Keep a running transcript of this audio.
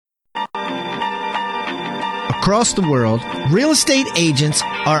Across the world, real estate agents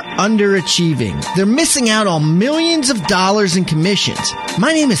are underachieving. They're missing out on millions of dollars in commissions.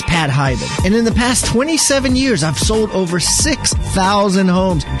 My name is Pat Hiban, and in the past 27 years, I've sold over 6,000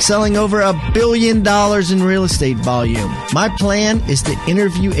 homes, selling over $1 billion in real estate volume. My plan is to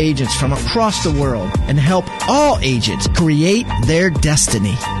interview agents from across the world and help all agents create their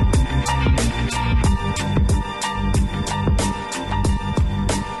destiny.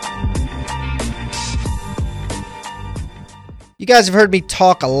 You guys have heard me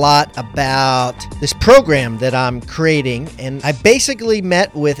talk a lot about this program that I'm creating, and I basically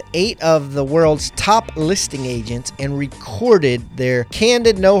met with 8 of the world's top listing agents and recorded their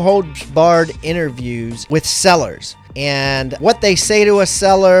candid, no-holds-barred interviews with sellers. And what they say to a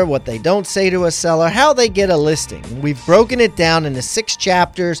seller, what they don't say to a seller, how they get a listing. We've broken it down into 6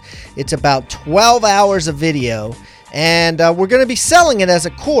 chapters. It's about 12 hours of video, and we're going to be selling it as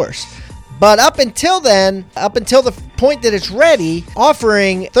a course. But up until then, up until the point that it's ready,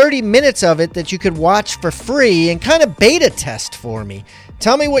 offering 30 minutes of it that you could watch for free and kind of beta test for me.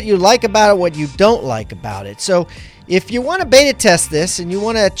 Tell me what you like about it, what you don't like about it. So if you want to beta test this and you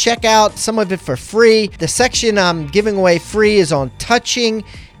want to check out some of it for free, the section I'm giving away free is on touching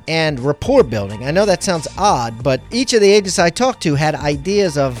and rapport building. I know that sounds odd, but each of the agents I talked to had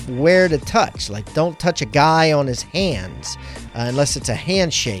ideas of where to touch. Like, don't touch a guy on his hands unless it's a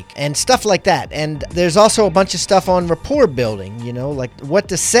handshake and stuff like that. And there's also a bunch of stuff on rapport building, you know, like what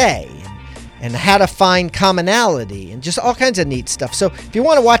to say and how to find commonality and just all kinds of neat stuff. So if you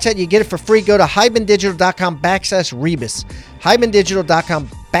want to watch that, you get it for free. Go to hibandigital.com/rebus,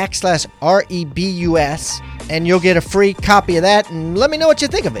 hibandigital.com/REBUS, and you'll get a free copy of that. And let me know what you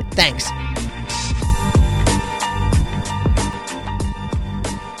think of it. Thanks.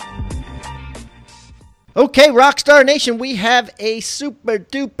 Okay, Rockstar Nation, we have a super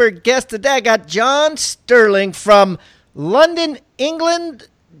duper guest today. I got John Sterling from London, England,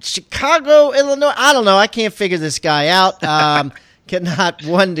 Chicago, Illinois. I don't know. I can't figure this guy out. Cannot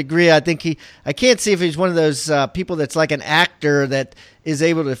 1 degree. I can't see if he's one of those people that's like an actor that is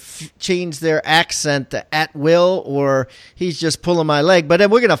able to change their accent at will, or he's just pulling my leg. But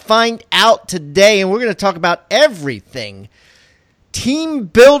we're going to find out today, and we're going to talk about everything team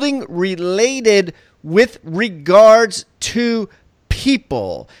building related with regards to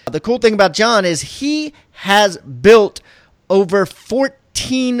people. The cool thing about John is he has built over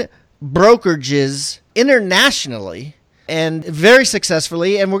 14 brokerages internationally and very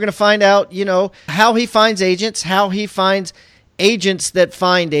successfully. And we're going to find out, you know, how he finds agents, how he finds agents that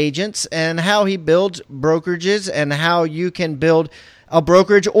find agents, and how he builds brokerages, and how you can build a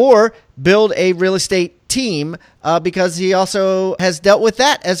brokerage or build a real estate team, because he also has dealt with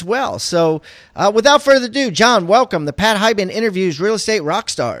that as well. So without further ado, John, welcome. The Pat Hiban Interviews Real Estate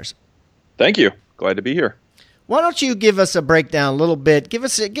Rockstars. Thank you. Glad to be here. Why don't you give us a breakdown a little bit? Give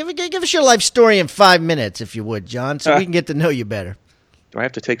us your life story in 5 minutes, if you would, John, so we can get to know you better. Do I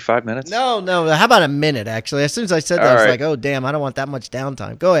have to take 5 minutes? No. How about a minute, actually? As soon as I said that, I was like, oh, damn, I don't want that much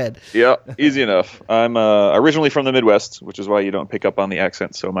downtime. Go ahead. Yeah, easy enough. I'm originally from the Midwest, which is why you don't pick up on the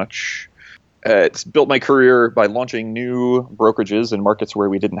accent so much. It's built my career by launching new brokerages in markets where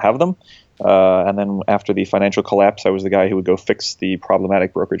we didn't have them. And then after the financial collapse, I was the guy who would go fix the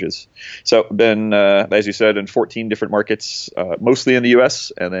problematic brokerages. So been, as you said, in 14 different markets, mostly in the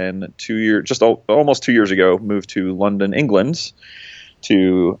U.S. And then almost 2 years ago, moved to London, England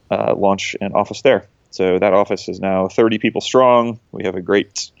to launch an office there. So that office is now 30 people strong. We have a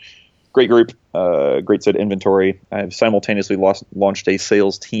great group, great set of inventory. I've simultaneously launched a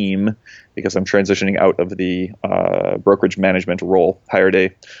sales team because I'm transitioning out of the brokerage management role. Hired a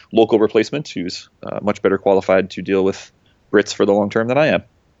local replacement who's much better qualified to deal with Brits for the long term than I am.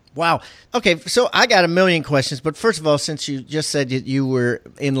 Wow. Okay, so I got a million questions, but first of all, since you just said that you were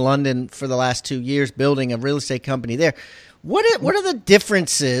in London for the last 2 years building a real estate company there, what are the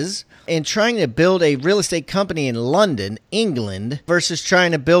differences in trying to build a real estate company in London, England, versus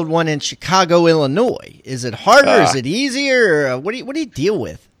trying to build one in Chicago, Illinois? Is it harder? Is it easier? Or what do you deal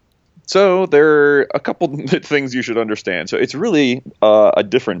with? So there are a couple things you should understand. So it's really a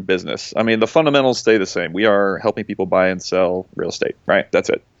different business. I mean, the fundamentals stay the same. We are helping people buy and sell real estate, right? That's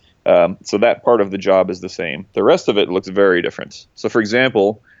it. So that part of the job is the same. The rest of it looks very different. So, for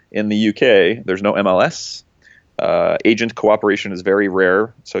example, in the UK, there's no MLS. Agent cooperation is very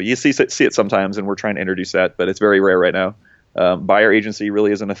rare. So you see it sometimes, and we're trying to introduce that, but it's very rare right now. Buyer agency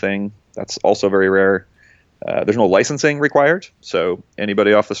really isn't a thing. That's also very rare. There's no licensing required. So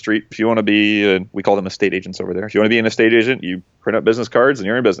anybody off the street, if you want to be, we call them estate agents over there. If you want to be an estate agent, you print out business cards and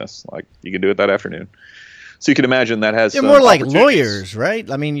you're in business. Like, you can do it that afternoon. So you can imagine that has They're more like lawyers, right?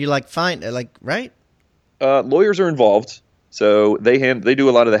 I mean, you right? Lawyers are involved, so they do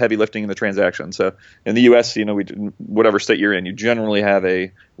a lot of the heavy lifting in the transaction. So in the U.S., whatever state you're in, you generally have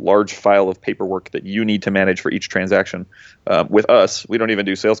a large file of paperwork that you need to manage for each transaction. With us, we don't even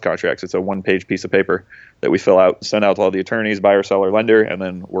do sales contracts. It's a one-page piece of paper that we fill out, send out to all the attorneys, buyer, seller, lender, and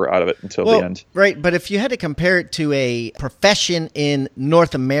then we're out of it until the end. Right, but if you had to compare it to a profession in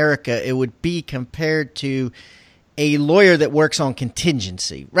North America, it would be compared to a lawyer that works on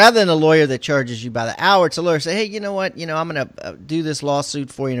contingency rather than a lawyer that charges you by the hour. It's a lawyer say, hey, you know what? I'm going to do this lawsuit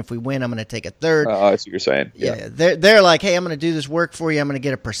for you. And if we win, I'm going to take a third. I see what you're saying. Yeah. They're like, hey, I'm going to do this work for you. I'm going to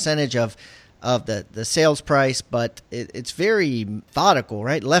get a percentage of the sales price, but it's very methodical,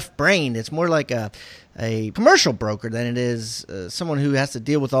 right? Left brained. It's more like a commercial broker than it is someone who has to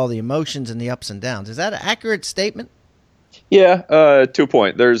deal with all the emotions and the ups and downs. Is that an accurate statement? Yeah, to a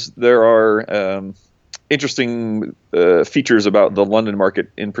point. There are interesting features about the London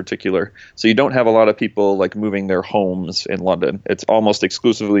market in particular. So you don't have a lot of people like moving their homes in London. It's almost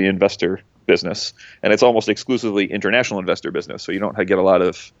exclusively investor business, and it's almost exclusively international investor business. So you don't get a lot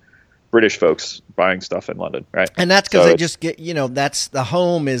of British folks buying stuff in London, right? And that's because they just get, that's the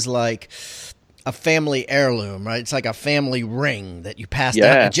home is like a family heirloom, right? It's like a family ring that you pass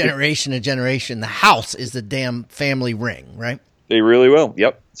down generation to generation. The house is the damn family ring, right? They really will.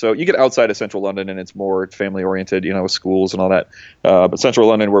 Yep. So you get outside of central London and it's more family oriented, with schools and all that. But central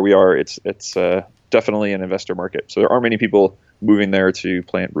London, where we are, it's definitely an investor market. So there aren't many people moving there to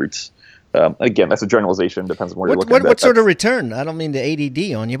plant roots. Again, that's a generalization. Depends on where you're looking at. What sort of return? I don't mean to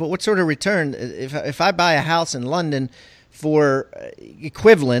ADD on you, but what sort of return if I buy a house in London for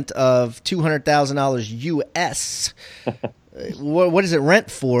equivalent of $200,000 US? What does it rent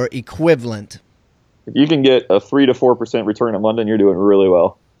for equivalent? If you can get a 3 to 4% return in London, you're doing really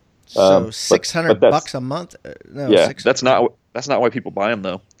well. So $600 a month? No, yeah, that's not why people buy them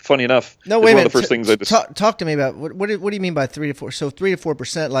though. Funny enough, no, wait a minute. One of the first things I just talk to me about what do you mean by 3 to 4? So 3 to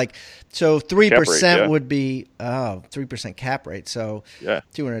 4%, like 3% would be 3% cap rate. So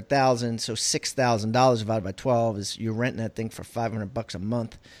 $200,000, so $6,000 divided by 12 is you're renting that thing for $500 a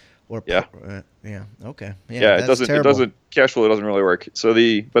month. Okay. It doesn't cash flow doesn't really work.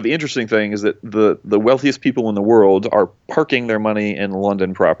 But the interesting thing is that the wealthiest people in the world are parking their money in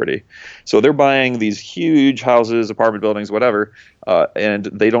London property. So they're buying these huge houses, apartment buildings, whatever, and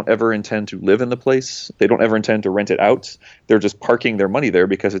they don't ever intend to live in the place. They don't ever intend to rent it out. They're just parking their money there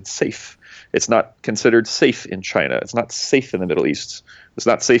because it's safe. It's not considered safe in China. It's not safe in the Middle East. It's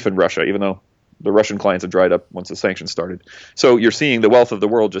not safe in Russia, even though the Russian clients have dried up once the sanctions started. So you're seeing the wealth of the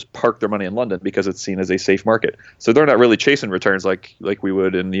world just park their money in London because it's seen as a safe market. So they're not really chasing returns like we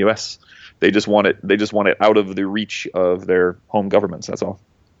would in the U.S. They just want it out of the reach of their home governments. That's all.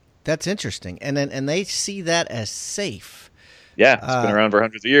 That's interesting. And they see that as safe. Yeah, it's been around for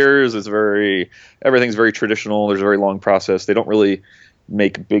hundreds of years. Everything's very traditional. There's a very long process. They don't really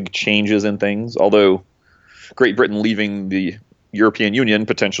make big changes in things, although Great Britain leaving the European Union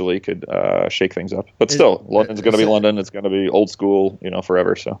potentially could shake things up. But still, London's going to be London. It's going to be old school,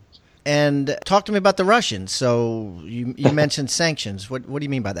 forever. So. And talk to me about the Russians. So you mentioned sanctions. What do you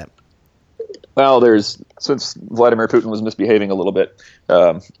mean by that? Well, since Vladimir Putin was misbehaving a little bit,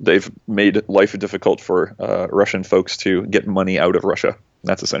 they've made life difficult for Russian folks to get money out of Russia.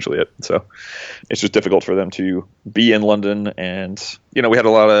 That's essentially it. So it's just difficult for them to be in London. And, we had a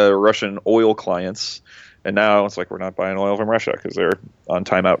lot of Russian oil clients. And now it's like we're not buying oil from Russia because they're on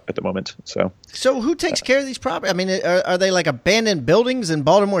timeout at the moment. So who takes care of these properties? I mean, are they like abandoned buildings in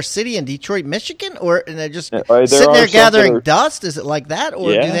Baltimore City and Detroit, Michigan? Or they're just sitting there gathering dust? Is it like that?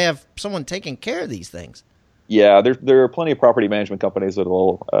 Or do they have someone taking care of these things? Yeah, there are plenty of property management companies that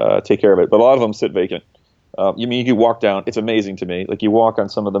will take care of it. But a lot of them sit vacant. You can walk down. It's amazing to me. Like you walk down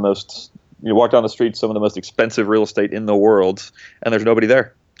the street, some of the most expensive real estate in the world, and there's nobody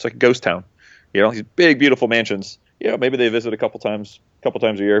there. It's like a ghost town. These big, beautiful mansions. Maybe they visit a couple times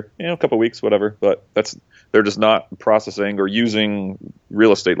a year, a couple weeks, whatever. But they're just not processing or using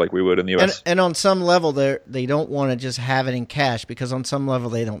real estate like we would in the U.S. And on some level, they don't want to just have it in cash because on some level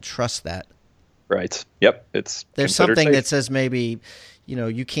they don't trust that. Right. Yep. There's something safe that says maybe,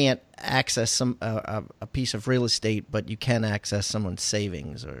 you can't access a piece of real estate, but you can access someone's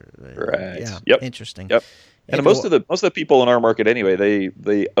savings. Right. Yeah. Yep. Interesting. Yep. And most of the people in our market anyway,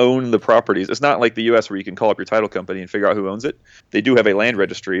 they own the properties. It's not like the U.S. where you can call up your title company and figure out who owns it. They do have a land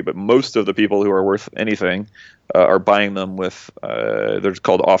registry, but most of the people who are worth anything are buying them with they're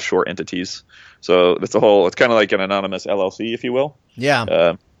called offshore entities. So it's kind of like an anonymous LLC, if you will.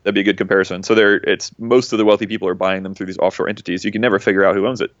 Yeah. That'd be a good comparison. So it's most of the wealthy people are buying them through these offshore entities. You can never figure out who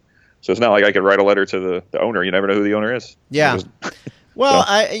owns it. So it's not like I could write a letter to the owner. You never know who the owner is. Yeah. Well,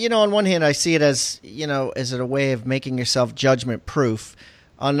 on one hand, I see it as, as a way of making yourself judgment proof.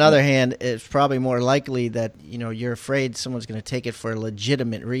 On the other hand, it's probably more likely that, you're afraid someone's going to take it for a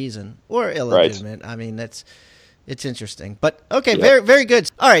legitimate reason or illegitimate. Right. I mean, it's interesting. But, okay, very, very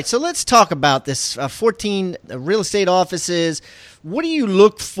good. All right, so let's talk about this 14 real estate offices. What do you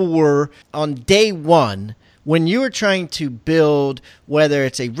look for on day one when you are trying to build, whether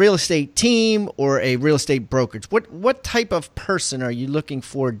it's a real estate team or a real estate brokerage? What type of person are you looking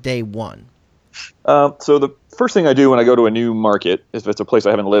for day one? So the first thing I do when I go to a new market, if it's a place I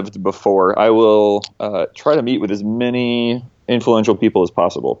haven't lived before, I will try to meet with as many influential people as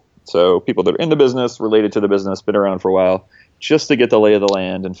possible. So people that are in the business, related to the business, been around for a while, just to get the lay of the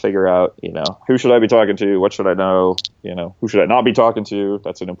land and figure out, who should I be talking to? What should I know? Who should I not be talking to?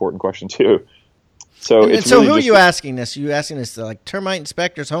 That's an important question too. So who are you asking this? Are you asking this to like termite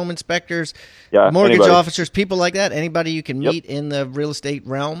inspectors, home inspectors, mortgage officers, people like that? Anybody you can meet in the real estate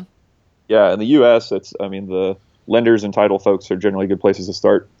realm? Yeah, in the U.S., the lenders and title folks are generally good places to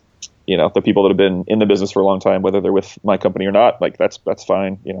start. The people that have been in the business for a long time, whether they're with my company or not, like that's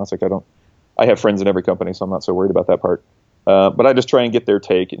fine. It's like I have friends in every company, so I'm not so worried about that part. But I just try and get their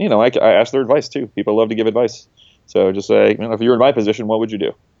take. And, I ask their advice too. People love to give advice. So just say, if you're in my position, what would you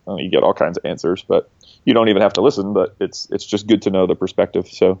do? You get all kinds of answers, but you don't even have to listen. But it's just good to know the perspective.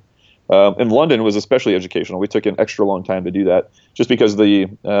 So. And London was especially educational. We took an extra long time to do that, just because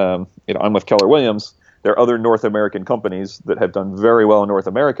I'm with Keller Williams. There are other North American companies that have done very well in North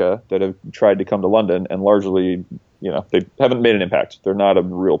America that have tried to come to London, and largely, they haven't made an impact. They're not a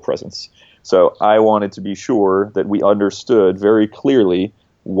real presence. So I wanted to be sure that we understood very clearly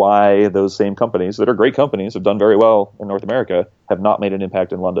why those same companies that are great companies, have done very well in North America, have not made an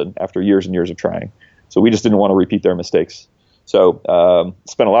impact in London after years and years of trying. So we just didn't want to repeat their mistakes. So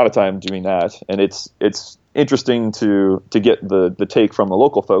spent a lot of time doing that, and it's interesting to get the take from the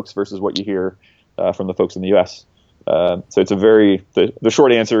local folks versus what you hear from the folks in the U.S. So it's the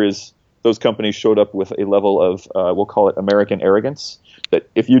short answer is those companies showed up with a level of we'll call it American arrogance, that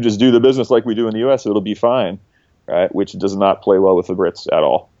if you just do the business like we do in the U.S., it'll be fine, right? Which does not play well with the Brits at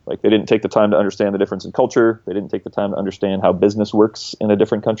all. Like, they didn't take the time to understand the difference in culture. They didn't take the time to understand how business works in a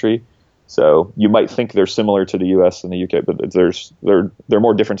different country. So you might think they're similar to the U.S. and the U.K., but there are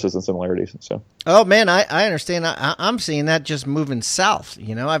more differences than similarities. So. Oh man, I understand. I'm seeing that just moving south.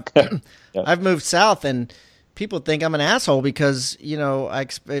 I've moved south, and people think I'm an asshole because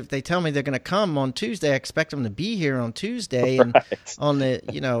if they tell me they're going to come on Tuesday, I expect them to be here on Tuesday, and on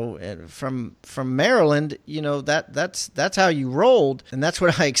the from Maryland, that's how you rolled, and that's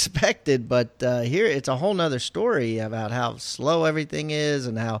what I expected. But here it's a whole nother story about how slow everything is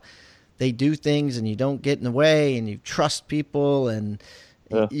and how they do things, and you don't get in the way, and you trust people, and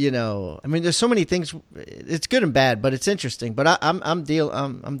there's so many things. It's good and bad, but it's interesting. But I'm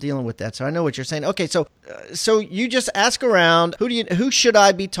dealing with that, so I know what you're saying. Okay, so you just ask around. Who should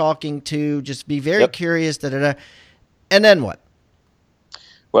I be talking to? Just be very curious. And then what?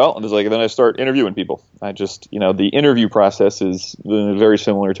 Well, then I start interviewing people. I just the interview process is very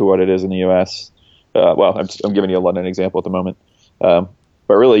similar to what it is in the U.S. I'm giving you a London example at the moment.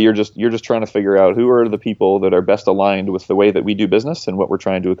 But really, you're just trying to figure out who are the people that are best aligned with the way that we do business and what we're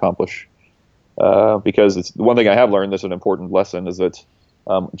trying to accomplish. Because it's one thing I have learned that's an important lesson is that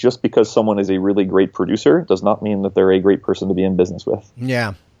just because someone is a really great producer does not mean that they're a great person to be in business with.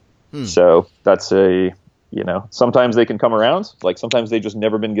 Yeah. So that's sometimes they can come around. Like, sometimes they've just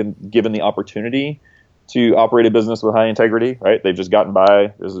never been given the opportunity to operate a business with high integrity, right? They've just gotten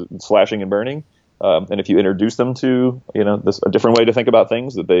by slashing and burning. And if you introduce them to, a different way to think about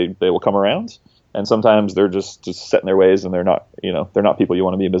things, that they will come around. And sometimes they're just set in their ways, and they're not people you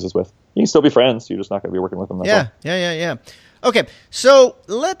want to be in business with. You can still be friends. You're just not going to be working with them. Yeah. Okay. So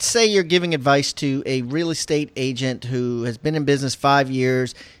let's say you're giving advice to a real estate agent who has been in business 5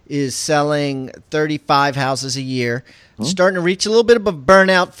 years, is selling 35 houses a year, starting to reach a little bit of a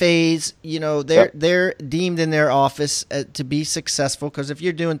burnout phase. They're deemed in their office to be successful, because if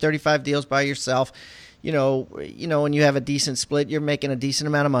you're doing 35 deals by yourself, when you have a decent split, you're making a decent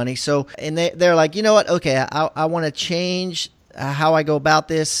amount of money. So, and they're like, you know what? Okay, I want to change how I go about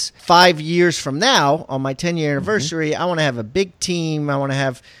this 5 years from now on my 10-year anniversary. I want to have a big team. I want to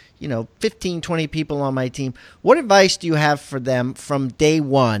have 15, 20 people on my team. What advice do you have for them from day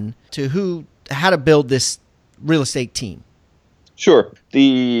one to how to build this real estate team? Sure.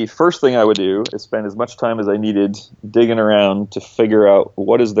 The first thing I would do is spend as much time as I needed digging around to figure out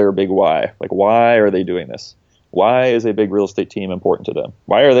what is their big why. Like, why are they doing this? Why is a big real estate team important to them?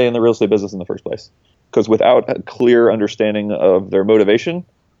 Why are they in the real estate business in the first place? Because without a clear understanding of their motivation,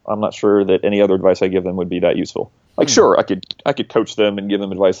 I'm not sure that any other advice I give them would be that useful. Like, sure, I could coach them and give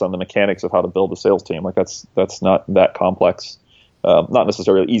them advice on the mechanics of how to build a sales team. Like, that's not that complex. Not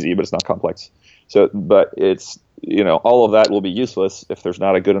necessarily easy, but it's not complex. So, but it's, all of that will be useless if there's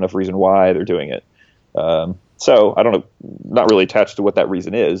not a good enough reason why they're doing it. So I don't know, not really attached to what that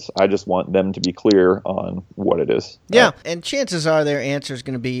reason is. I just want them to be clear on what it is. Yeah, and chances are their answer is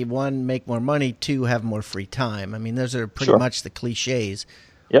going to be, 1, make more money, 2, have more free time. I mean, those are pretty much the cliches.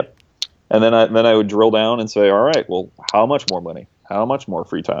 Yep. And then I would drill down and say, all right, well, how much more money? How much more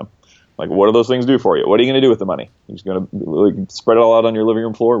free time? Like, what do those things do for you? What are you going to do with the money? You're just going to spread it all out on your living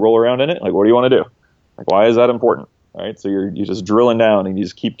room floor, roll around in it? Like, what do you want to do? Like, why is that important? All right, so you're just drilling down and you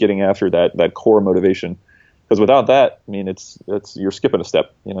just keep getting after that core motivation. Because without that, I mean, it's you're skipping a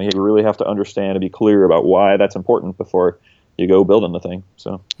step. You really have to understand and be clear about why that's important before you go building the thing.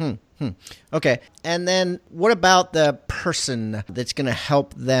 So. Okay. And then what about the person that's going to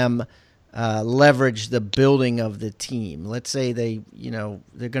help them leverage the building of the team? Let's say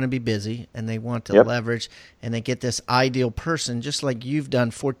they're going to be busy and they want to leverage, and they get this ideal person, just like you've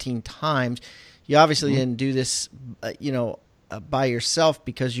done 14 times. You obviously didn't do this, by yourself,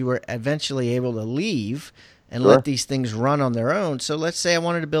 because you were eventually able to leave and let these things run on their own. So let's say I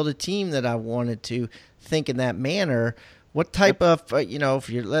wanted to build a team that I wanted to think in that manner. What type of, if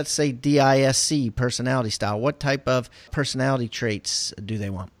you're, let's say, DISC personality style, what type of personality traits do they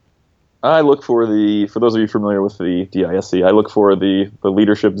want? I look for those of you familiar with the DISC, I look for the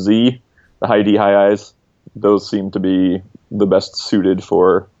leadership Z, the high D, high I's. Those seem to be the best suited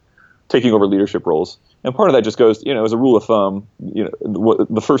for taking over leadership roles. And part of that just goes, as a rule of thumb,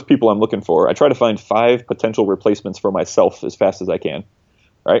 the first people I'm looking for, I try to find 5 potential replacements for myself as fast as I can.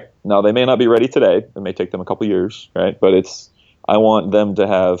 Right? Now, they may not be ready today. It may take them a couple years, right? But I want them to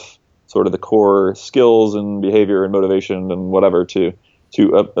have sort of the core skills and behavior and motivation and whatever to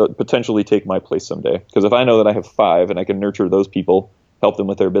potentially take my place someday. Because if I know that I have 5 and I can nurture those people, help them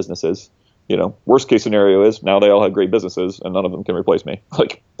with their businesses, worst case scenario is now they all have great businesses and none of them can replace me.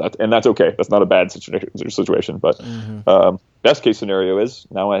 Like that, and that's okay. That's not a bad situation. But best case scenario is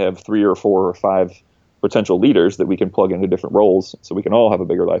now I have 3 or 4 or 5 potential leaders that we can plug into different roles so we can all have a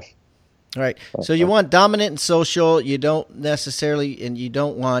bigger life. All right. So you want dominant and social. You don't necessarily, and you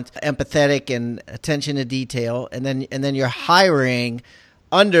don't want empathetic and attention to detail. And then you're hiring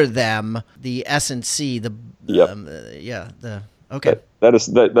under them the S&C. Okay.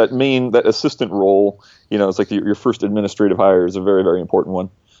 That assistant role. It's like your first administrative hire is a very, very important one.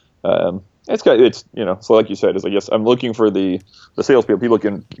 So like you said, is I guess I'm looking for the salespeople. People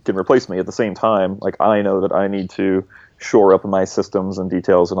can replace me at the same time. Like, I know that I need to shore up my systems and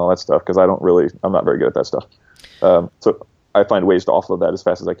details and all that stuff because I'm not very good at that stuff. So I find ways to offload that as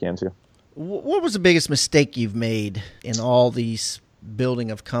fast as I can too. What was the biggest mistake you've made in all these building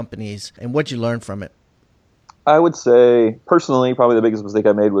of companies, and what'd you learn from it? I would say personally, probably the biggest mistake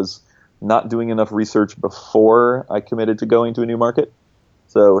I made was not doing enough research before I committed to going to a new market.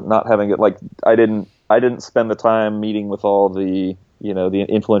 So not having it, like, I didn't spend the time meeting with all the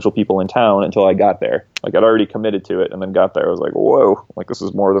influential people in town until I got there. Like, I'd already committed to it and then got there. I was like, whoa, like, this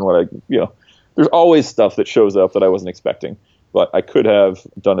is more than what there's always stuff that shows up that I wasn't expecting, but I could have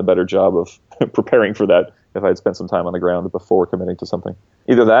done a better job of preparing for that if I had spent some time on the ground before committing to something.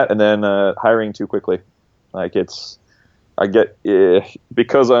 Either that and then hiring too quickly. Like, because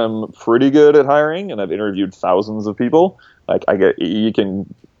I'm pretty good at hiring and I've interviewed thousands of people, like, you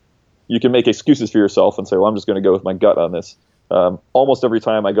can make excuses for yourself and say, well, I'm just going to go with my gut on this. Almost every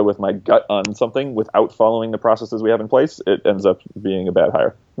time I go with my gut on something without following the processes we have in place, it ends up being a bad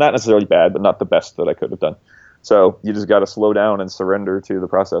hire. Not necessarily bad, but not the best that I could have done. So you just got to slow down and surrender to the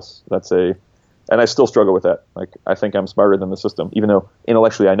process. And I still struggle with that. Like, I think I'm smarter than the system, even though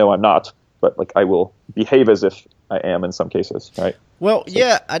intellectually I know I'm not. But like, I will behave as if I am in some cases, right? Well,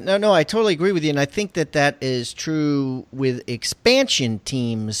 yeah, no, I totally agree with you, and I think that is true with expansion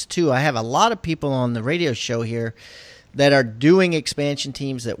teams too. I have a lot of people on the radio show here that are doing expansion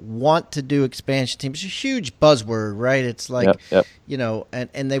teams, that want to do expansion teams. It's a huge buzzword, right? It's like, yep.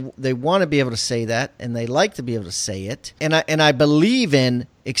 And they want to be able to say that, and they like to be able to say it. And I believe in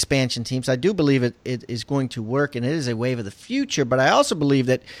expansion teams. I do believe it is going to work, and it is a wave of the future. But I also believe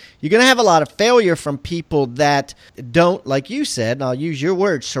that you're going to have a lot of failure from people that don't, like you said, and I'll use your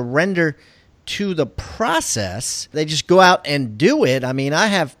word, surrender to the process. They just go out and do it. I mean, I've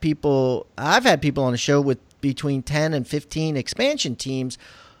had people on the show with between 10 and 15 expansion teams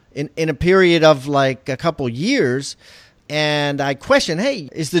in a period of like a couple years. And I question, hey,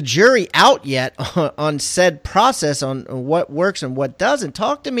 is the jury out yet on said process, on what works and what doesn't?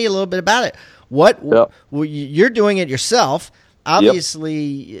 Talk to me a little bit about it. You're doing it yourself.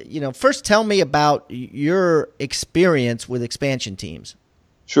 obviously, first tell me about your experience with expansion teams.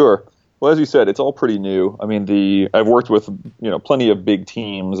 Sure. Well, as you said, it's all pretty new. I mean, I've worked with plenty of big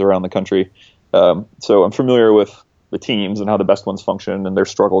teams around the country, so I'm familiar with the teams and how the best ones function and their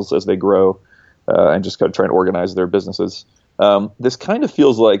struggles as they grow, and just kind of try and organize their businesses. This kind of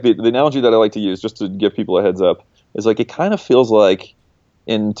feels like the analogy that I like to use, just to give people a heads up, is like it kind of feels like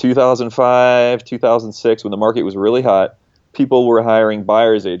in 2005, 2006, when the market was really hot, people were hiring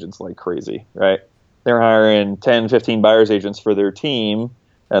buyer's agents like crazy, right? They're hiring 10, 15 buyer's agents for their team,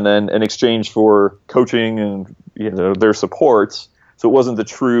 and then in exchange for coaching and their supports. So it wasn't the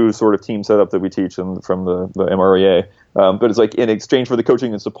true sort of team setup that we teach from the MREA. But it's like in exchange for the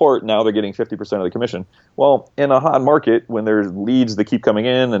coaching and support, now they're getting 50% of the commission. Well, in a hot market, when there's leads that keep coming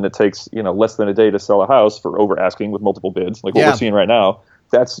in and it takes less than a day to sell a house for over asking with multiple bids, like what we're seeing right now,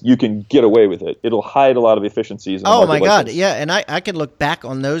 you can get away with it. It'll hide a lot of efficiencies. Oh my God. Yeah. And I could look back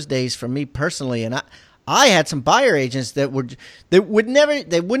on those days for me personally. And I had some buyer agents that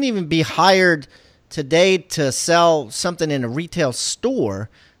wouldn't even be hired today to sell something in a retail store,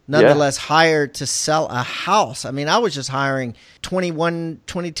 nonetheless hired to sell a house. I mean, I was just hiring 21,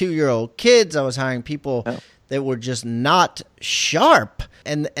 22-year-old kids. I was hiring people that were just not sharp.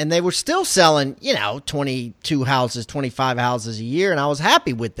 And they were still selling, 22 houses, 25 houses a year. And I was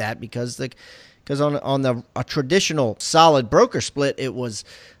happy with that because on a traditional solid broker split, I was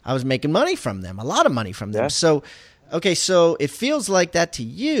making money from them, a lot of money from them. So, okay, so it feels like that to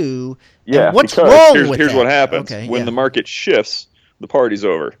you. Yeah, and what's wrong with that? Here's what happens. When the market shifts, the party's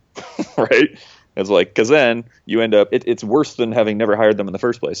over, right? It's like, because then you end up, it's worse than having never hired them in the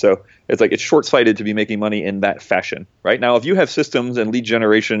first place. So it's like, it's short-sighted to be making money in that fashion, right? Now, if you have systems and lead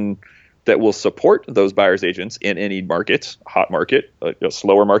generation that will support those buyer's agents in any market, hot market, a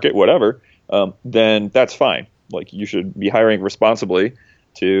slower market, whatever, then that's fine. Like, you should be hiring responsibly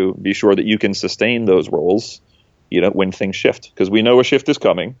to be sure that you can sustain those roles, when things shift. Because we know a shift is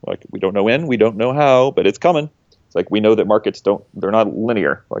coming. Like, we don't know when, we don't know how, but it's coming. It's like, we know that markets they're not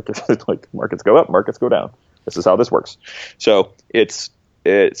linear. Like, it's like markets go up, markets go down. This is how this works. So it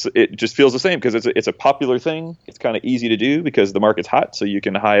just feels the same because it's a popular thing. It's kind of easy to do because the market's hot. So you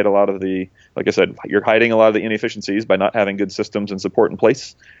can hide a lot of like I said, you're hiding a lot of the inefficiencies by not having good systems and support in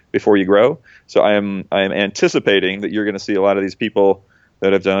place before you grow. So I am anticipating that you're going to see a lot of these people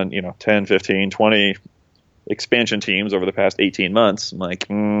that have done, 10, 15, 20 expansion teams over the past 18 months. I'm like,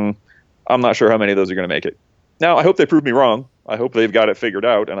 I'm not sure how many of those are going to make it. Now, I hope they prove me wrong. I hope they've got it figured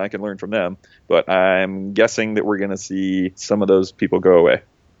out and I can learn from them. But I'm guessing that we're going to see some of those people go away.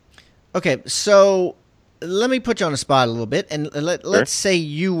 Okay, so let me put you on the spot a little bit. And let's say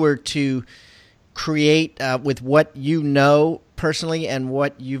you were to create with what you know personally and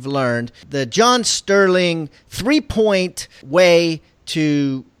what you've learned, the John Sterling 3-point way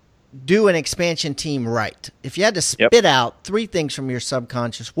to do an expansion team right. If you had to spit out 3 things from your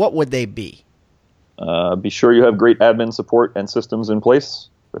subconscious, what would they be? Be sure you have great admin support and systems in place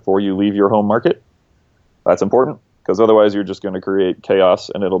before you leave your home market. That's important because otherwise you're just going to create chaos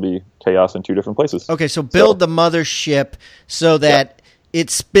and it'll be chaos in 2 different places. Okay, so build the mothership so that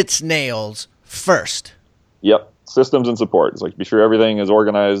it spits nails first. Yep, systems and support. It's like be sure everything is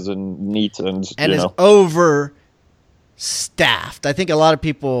organized and neat and is overstaffed. I think a lot of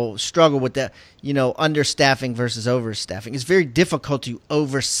people struggle with that, understaffing versus overstaffing. It's very difficult to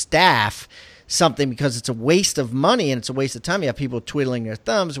overstaff something because it's a waste of money and it's a waste of time. You have people twiddling their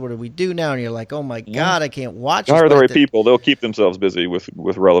thumbs. What do we do now? And you're like, oh my God, I can't watch. Hire the right people. They'll keep themselves busy with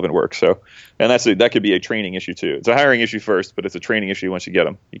relevant work. So, and that could be a training issue too. It's a hiring issue first, but it's a training issue once you get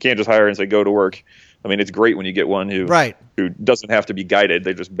them. You can't just hire and say, go to work. I mean, it's great when you get one who doesn't have to be guided.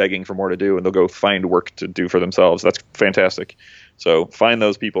 They're just begging for more to do and they'll go find work to do for themselves. That's fantastic. So find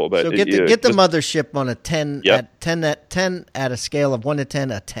those people. But so get the mothership on a 10 at a scale of 1 to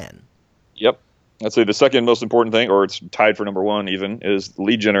 10, a 10. Yep. I'd say the second most important thing, or it's tied for number 1 even, is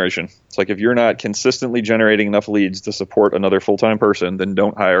lead generation. It's like if you're not consistently generating enough leads to support another full-time person, then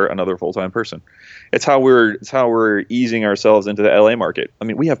don't hire another full-time person. It's how we're easing ourselves into the LA market. I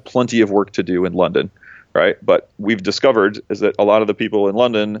mean, we have plenty of work to do in London, right? But we've discovered is that a lot of the people in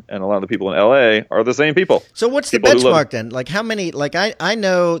London and a lot of the people in LA are the same people. So what's the benchmark then? Like how many, like I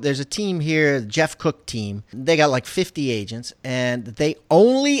know there's a team here, the Jeff Cook team. They got like 50 agents and they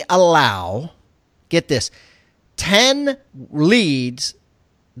only allow, get this, 10 leads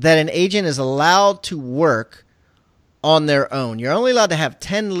that an agent is allowed to work on their own. You're only allowed to have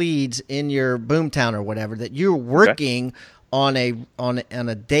 10 leads in your boomtown or whatever that you're working on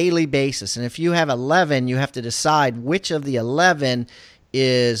a daily basis. And if you have 11, you have to decide which of the 11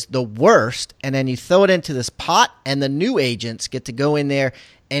 is the worst, and then you throw it into this pot, and the new agents get to go in there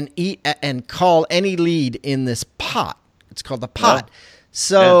and eat and call any lead in this pot. It's called the pot. Yeah.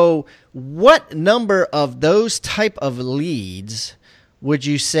 So what number of those type of leads would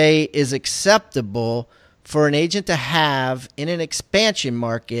you say is acceptable for an agent to have in an expansion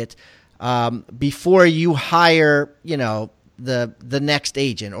market before you hire, the next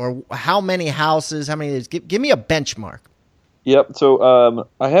agent? Or how many houses, how many? Give me a benchmark. Yep. So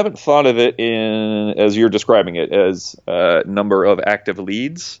I haven't thought of it as you're describing it as number of active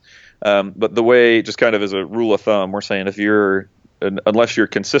leads. But the way, just kind of as a rule of thumb, we're saying unless you're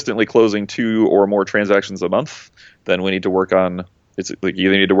consistently closing 2 or more transactions a month, then we need to work on. It's like you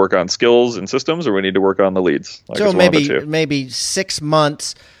either need to work on skills and systems, or we need to work on the leads. So maybe 6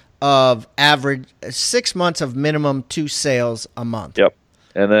 months of average, 6 months of minimum 2 sales a month. Yep.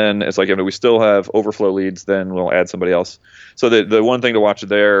 And then it's like, if we still have overflow leads, then we'll add somebody else. So the one thing to watch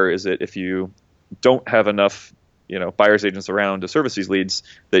there is that if you don't have enough, buyers agents around to service these leads,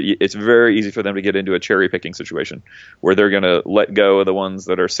 that it's very easy for them to get into a cherry picking situation where they're going to let go of the ones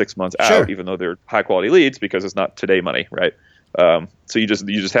that are 6 months out, even though they're high quality leads, because it's not today money, right? So you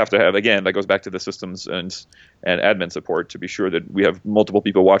just have to have, again, that goes back to the systems and admin support to be sure that we have multiple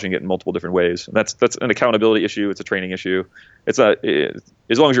people watching it in multiple different ways. And that's an accountability issue. It's a training issue. It's not,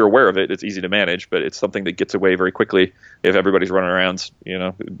 as long as you're aware of it, it's easy to manage, but it's something that gets away very quickly if everybody's running around,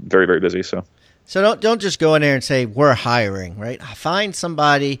 very, very busy. So don't just go in there and say, we're hiring, right? Find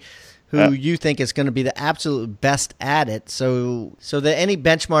somebody who you think is going to be the absolute best at it. So that any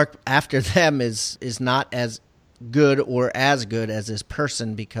benchmark after them is not as good or as good as this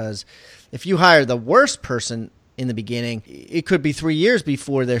person, because if you hire the worst person in the beginning, it could be 3 years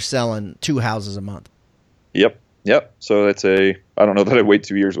before they're selling 2 houses a month. Yep. So I don't know that I'd wait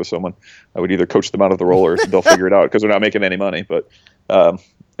 2 years with someone. I would either coach them out of the role or they'll figure it out because they're not making any money. But, and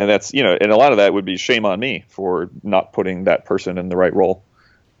that's, and a lot of that would be shame on me for not putting that person in the right role.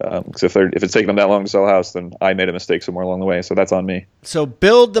 Because if it's taking them that long to sell a house, then I made a mistake somewhere along the way. So that's on me. So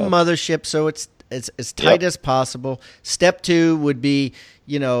build the mothership so it's as tight as possible. Step 2 would be,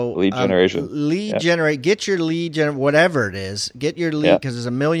 lead generation. Generate. Get your lead whatever it is. Get your lead, because there's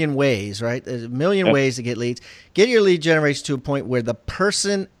a million ways, right? There's a million ways to get leads. Get your lead generation to a point where the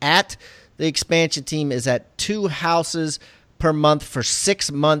person at the expansion team is at 2 houses per month for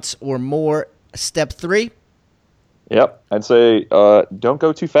 6 months or more. Step 3. Yep. I'd say don't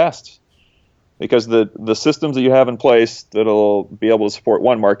go too fast. Because the systems that you have in place that'll be able to support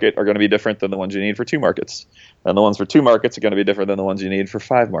 1 market are going to be different than the ones you need for 2 markets. And the ones for 2 markets are going to be different than the ones you need for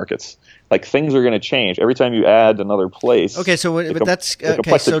 5 markets. Like, things are going to change every time you add another place. Okay, so but that's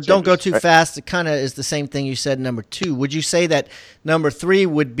okay. So don't go too fast. It kind of is the same thing you said in number 2. Would you say that number 3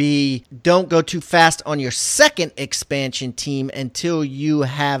 would be don't go too fast on your second expansion team until you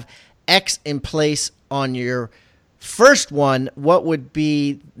have X in place on your first one? What would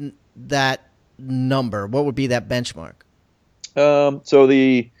be that number? What would be that benchmark? That's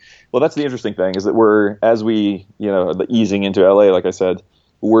the interesting thing is that the easing into LA, like I said,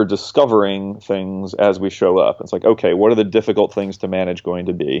 we're discovering things as we show up. It's like, okay, what are the difficult things to manage going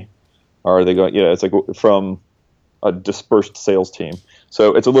to be? Are they going, it's like from a dispersed sales team.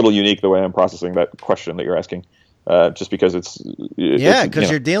 So it's a little unique the way I'm processing that question that you're asking, just because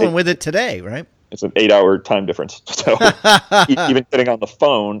because you're dealing with it today, right? It's an 8-hour time difference. So even sitting on the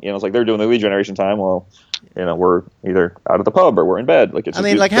phone, it's like they're doing the lead generation time. Well, we're either out at the pub or we're in bed. Like,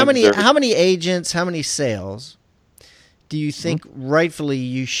 how many agents, how many sales do you think rightfully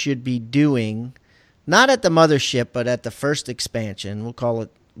you should be doing? Not at the mothership, but at the first expansion. We'll call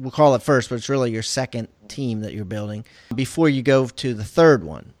it first, but it's really your second team that you're building before you go to the third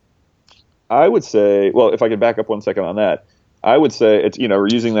one. I would say, well, if I could back up 1 second on that. I would say it's, we're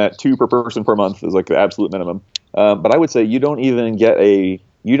using that 2 per person per month is like the absolute minimum. But I would say you don't even get a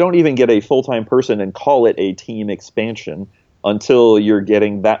full-time person and call it a team expansion until you're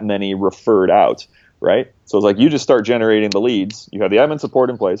getting that many referred out, right? So it's like you just start generating the leads. You have the admin support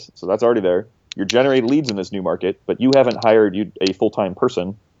in place, so that's already there. You're generating leads in this new market, but you haven't hired a full-time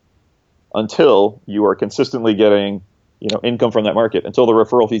person until you are consistently getting income from that market, until the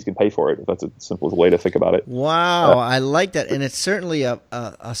referral fees can pay for it. If that's a simplest way to think about it. Wow, I like that. And it's certainly a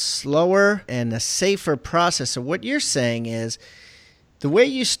slower and a safer process. So what you're saying is the way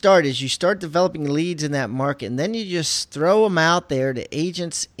you start is you start developing leads in that market, and then you just throw them out there to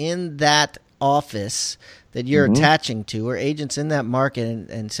agents in that office that you're attaching to, or agents in that market,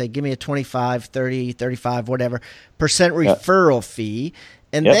 and say, give me a 25, 30, 35, whatever, percent referral fee.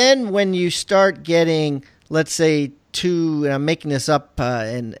 And then when you start getting, let's say, two, and I'm making this up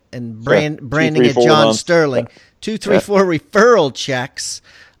and branding 2, 3, it 4 John months. Sterling, 2, 3, 4 referral checks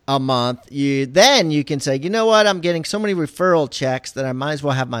a month, then you can say, you know what, I'm getting so many referral checks that I might as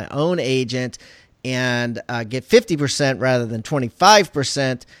well have my own agent and get 50% rather than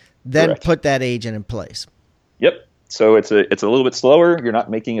 25%, then Correct. put that agent in place. Yep. So it's a little bit slower. You're not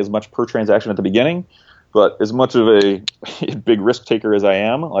making as much per transaction at the beginning, but as much of a big risk taker as I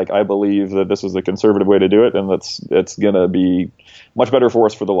am, like I believe that this is the conservative way to do it, and it's going to be much better for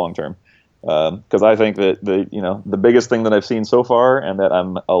us for the long term. Because I think that the biggest thing that I've seen so far, and that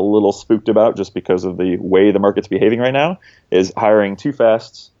I'm a little spooked about just because of the way the market's behaving right now, is hiring too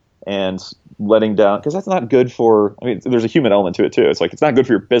fast and letting down, because that's not good for, I mean, there's a human element to it too. It's like, it's not good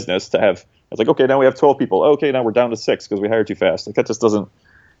for your business to have, it's like, okay, now we have 12 people. Okay, now we're down to 6 because we hired too fast. Like that just doesn't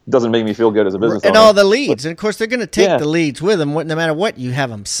make me feel good as a business and owner. all the leads. And of course, they're going to take Yeah. the leads with them, no matter what you have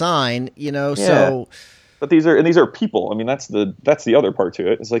them sign, Yeah. so. But these are people. I mean, that's the other part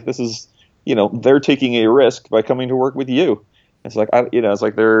to it. It's like, this is, they're taking a risk by coming to work with you. It's like, it's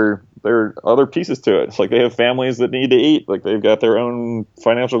like there are other pieces to it. It's like they have families that need to eat. Like they've got their own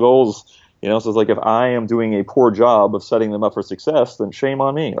financial goals. So it's like, if I am doing a poor job of setting them up for success, then shame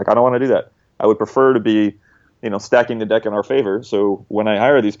on me. Like, I don't want to do that. I would prefer to be, stacking the deck in our favor. So when I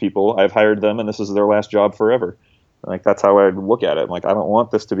hire these people, I've hired them and this is their last job forever. Like, that's how I look at it. Like, I don't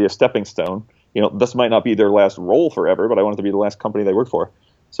want this to be a stepping stone. This might not be their last role forever, but I want it to be the last company they work for.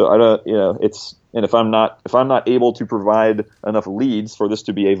 So I don't, and if I'm not able to provide enough leads for this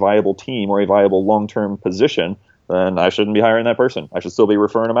to be a viable team or a viable long-term position, then I shouldn't be hiring that person. I should still be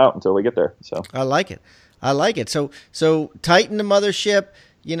referring them out until we get there. So I like it. So tighten the mothership,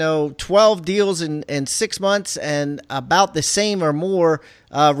 12 deals in 6 months and about the same or more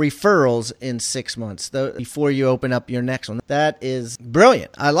referrals in 6 months before you open up your next one. That is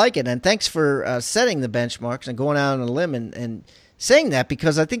brilliant. I like it. And thanks for setting the benchmarks and going out on a limb and saying that,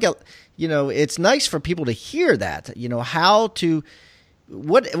 because I think, it's nice for people to hear that, how to,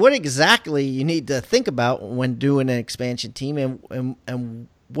 what exactly you need to think about when doing an expansion team and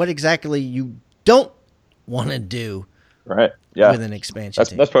what exactly you don't want to do. Right. Yeah. With an expansion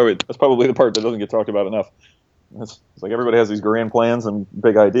team. That's probably the part that doesn't get talked about enough. It's like everybody has these grand plans and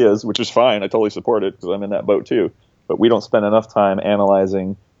big ideas, which is fine. I totally support it because I'm in that boat too. But we don't spend enough time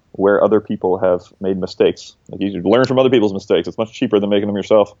analyzing where other people have made mistakes. Like, you should learn from other people's mistakes. It's much cheaper than making them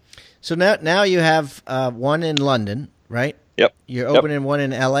yourself. So now you have one in London, right? Yep. You're opening one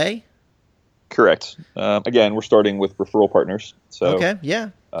in LA? Correct. Again, we're starting with referral partners. So, okay, yeah.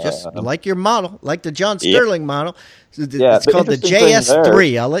 Just like your model, like the John Sterling modle. Yeah, it's called the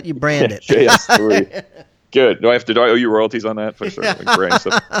JS3. I'll let you brand it. JS3. Good. Do I owe you royalties on that? For sure. Like brand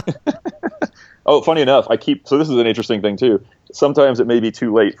stuff. Oh, funny enough, so this is an interesting thing too. Sometimes it may be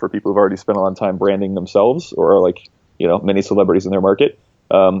too late for people who've already spent a lot of time branding themselves or are like, many celebrities in their market.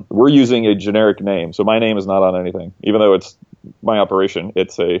 We're using a generic name. So my name is not on anything, even though it's my operation.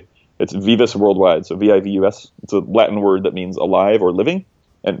 It's Vivus Worldwide. So VIVUS. It's a Latin word that means alive or living.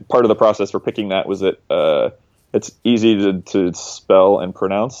 And part of the process for picking that was that it's easy to spell and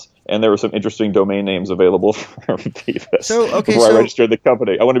pronounce. And there were some interesting domain names available from Vivus before I registered the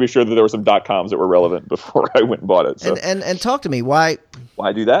company. I wanted to be sure that there were some .coms that were relevant before I went and bought it. So. And talk to me. Why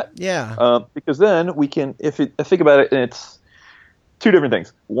do that? Yeah. Because then we can, I think about it, and it's two different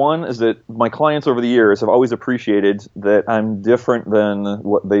things. One is that my clients over the years have always appreciated that I'm different than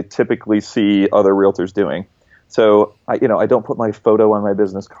what they typically see other realtors doing. So I don't put my photo on my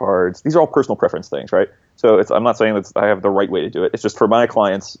business cards. These are all personal preference things, right? So I'm not saying that I have the right way to do it. It's just for my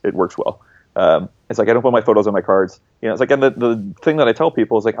clients, it works well. It's like I don't put my photos on my cards. It's like, and the thing that I tell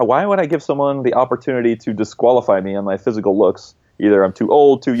people is like, why would I give someone the opportunity to disqualify me on my physical looks? Either I'm too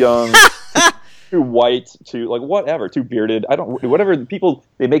old, too young, too white, too like whatever, too bearded. Whatever people,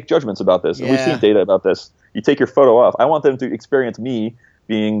 they make judgments about this, and we've seen data about this. You take your photo off. I want them to experience me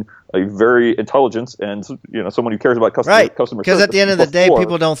being a very intelligent and someone who cares about customer service. Because at the end of the day,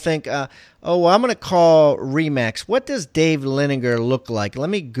 people don't think, I'm going to call Remax. What does Dave Lininger look like? Let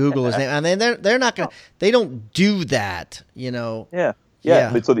me Google his name. I mean, they're not going to. They don't do that. Yeah.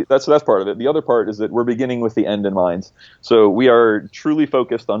 So that's part of it. The other part is that we're beginning with the end in mind. So we are truly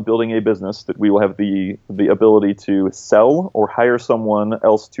focused on building a business that we will have the ability to sell or hire someone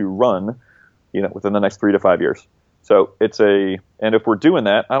else to run, within the next 3 to 5 years. So and if we're doing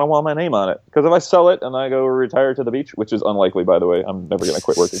that, I don't want my name on it, because if I sell it and I go retire to the beach, which is unlikely, by the way, I'm never going to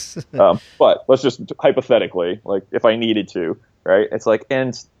quit working. But let's just hypothetically, like if I needed to, right? It's like,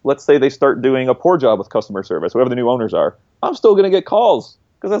 and let's say they start doing a poor job with customer service, whoever the new owners are, I'm still going to get calls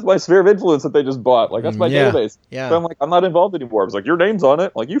because that's my sphere of influence that they just bought. Like that's my database. Yeah. So I'm like, I'm not involved anymore. I was like, your name's on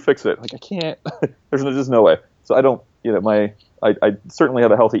it. Like you fix it. Like I can't, there's just no way. So I don't, I certainly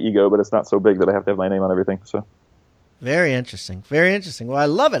have a healthy ego, but it's not so big that I have to have my name on everything. So. Very interesting. Very interesting. Well, I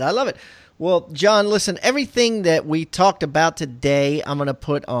love it. I love it. Well, John, listen, everything that we talked about today, I'm going to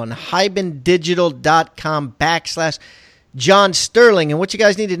put on hibandigital.com/John Sterling. And what you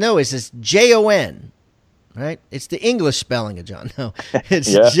guys need to know is it's Jon, right? It's the English spelling of John. No,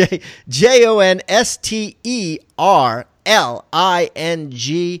 it's JONSTERLING,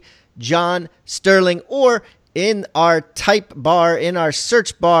 John Sterling. Or in our type bar, in our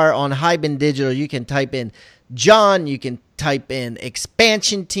search bar on Hiban Digital, you can type in John, you can type in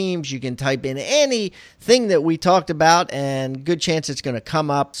expansion teams, you can type in anything that we talked about, and good chance it's going to come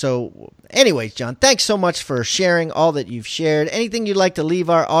up. So anyways, John, thanks so much for sharing all that you've shared. Anything you'd like to leave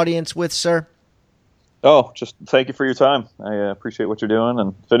our audience with, sir? Oh, just thank you for your time. I appreciate what you're doing.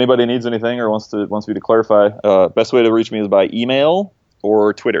 And if anybody needs anything or wants me to clarify, best way to reach me is by email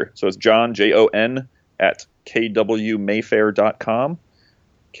or Twitter. So it's John, Jon, at kwmayfair.com.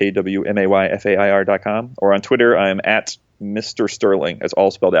 KWMAYFAIR.com, or on Twitter, I'm at Mr. Sterling. It's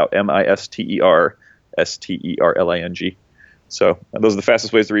all spelled out, MISTERSTERLANG. So those are the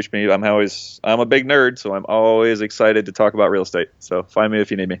fastest ways to reach me. I'm a big nerd, so I'm always excited to talk about real estate. So find me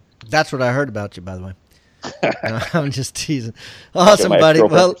if you need me. That's what I heard about you, by the way. No, I'm just teasing. Awesome, buddy.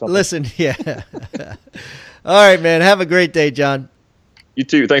 Well, listen, yeah. All right, man. Have a great day, John. You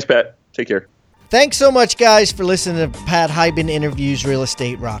too. Thanks, Pat. Take care. Thanks so much, guys, for listening to Pat Hiban Interviews Real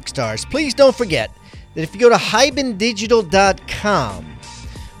Estate Rockstars. Please don't forget that if you go to hibandigital.com,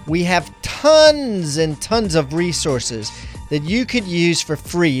 we have tons and tons of resources that you could use for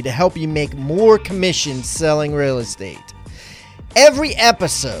free to help you make more commissions selling real estate. Every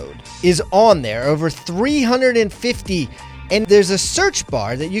episode is on there, over 350, and there's a search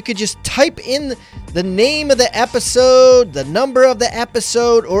bar that you could just type in the name of the episode, the number of the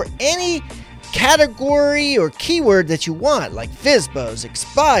episode, or any category or keyword that you want, like FSBOs,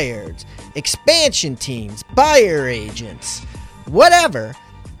 expireds, expansion teams, buyer agents, whatever,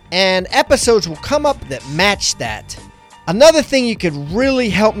 and episodes will come up that match that. Another thing you could really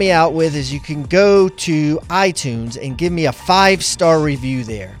help me out with is you can go to iTunes and give me a 5-star review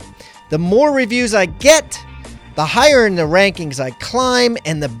there. The more reviews I get, the higher in the rankings I climb,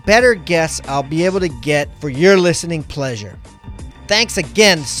 and the better guests I'll be able to get for your listening pleasure. Thanks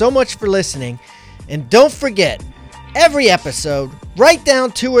again so much for listening. And don't forget, every episode, write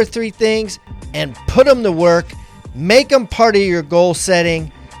down 2 or 3 things and put them to work. Make them part of your goal setting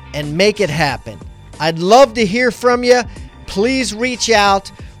and make it happen. I'd love to hear from you. Please reach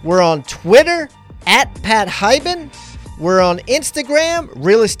out. We're on Twitter, at Pat Hiban. We're on Instagram,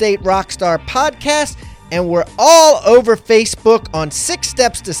 Real Estate Rockstar Podcast. And we're all over Facebook on 6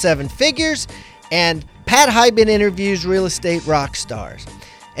 Steps to 7 Figures and Pat Hiban Interviews Real Estate Rockstars.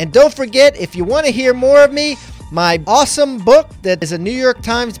 And don't forget, if you want to hear more of me, my awesome book that is a New York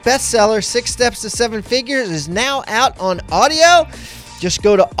Times bestseller, 6 Steps to 7 Figures, is now out on audio. Just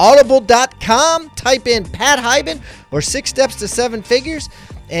go to audible.com, type in Pat Hiban or 6 Steps to 7 Figures,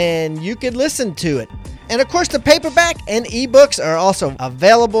 and you can listen to it. And of course, the paperback and ebooks are also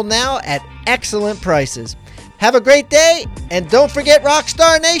available now at excellent prices. Have a great day, and don't forget,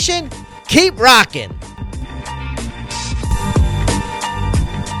 Rockstar Nation, keep rocking.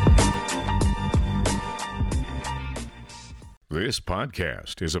 This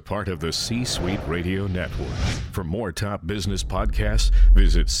podcast is a part of the C-Suite Radio Network. For more top business podcasts,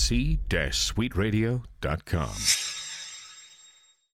 visit c-suiteradio.com.